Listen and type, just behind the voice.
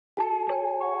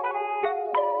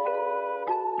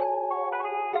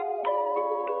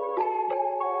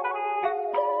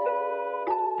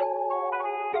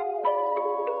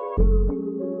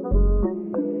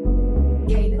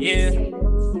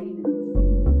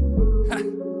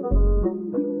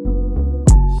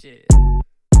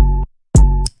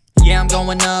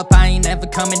going up, I ain't never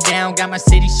coming down. Got my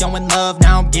city showing love,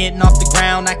 now I'm getting off the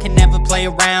ground. I can never play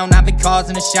around, I've been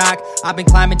causing a shock. I've been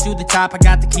climbing to the top, I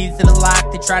got the keys to the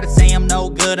lock. They try to say I'm no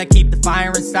good, I keep the fire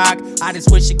in stock. I just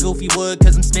wish a Goofy would,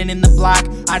 cause I'm spinning the block.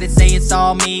 I just say it's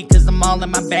all me, cause I'm all in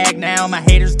my bag now. My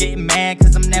haters getting mad,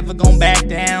 cause I'm never gon' back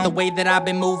down. The way that I've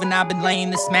been moving, I've been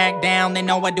laying the smack down. They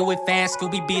know I do it fast,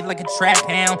 Scooby B like a trap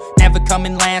hound. Never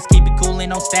coming last, keep it cool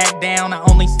and don't stack down. I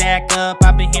only stack up,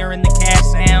 I've been hearing the cash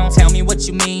sound. Tell me what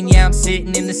you mean, yeah, I'm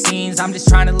sitting in the scenes. I'm just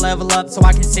trying to level up so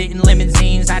I can sit in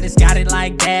limousines. I just got it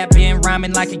like that, been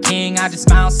rhyming like a king. I just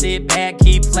smile, sit back,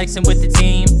 keep flexing with the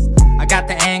team. I got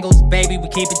the angles, baby, we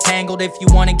keep it tangled. If you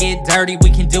wanna get dirty, we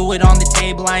can do it on the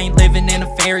table. I ain't living in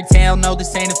a fairy tale, no,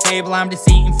 this ain't a fable. I'm just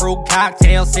eating fruit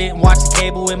cocktails, sit and watch the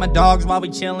cable with my dogs while we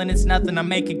chillin'. It's nothing, I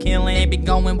make a killing. They be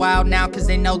going wild now, cause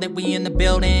they know that we in the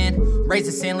building. Raise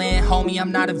the ceiling, homie,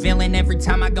 I'm not a villain. Every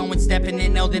time I go and step in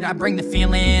and know that I bring the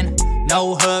feeling.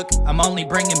 No hook, I'm only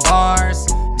bringing bars.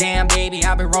 Damn, baby,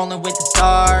 I've been rolling with the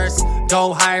stars.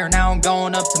 Go higher, now I'm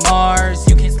going up to Mars.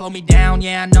 You can't slow me down,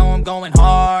 yeah, I know I'm going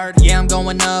hard. Yeah, I'm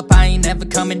going up, I ain't never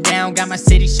coming down. Got my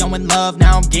city showing love,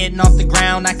 now I'm getting off the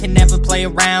ground. I can never play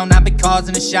around, I've been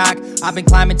causing a shock. I've been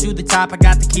climbing to the top, I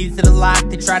got the keys to the lock.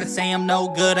 They try to say I'm no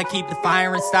good, I keep the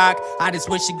fire in stock. I just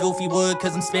wish a Goofy would,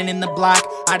 cause I'm spinning the block.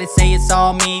 I just say it's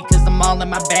all me, cause I'm all in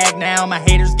my bag now. My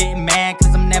haters getting mad,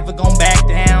 cause I'm never gon' back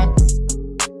down.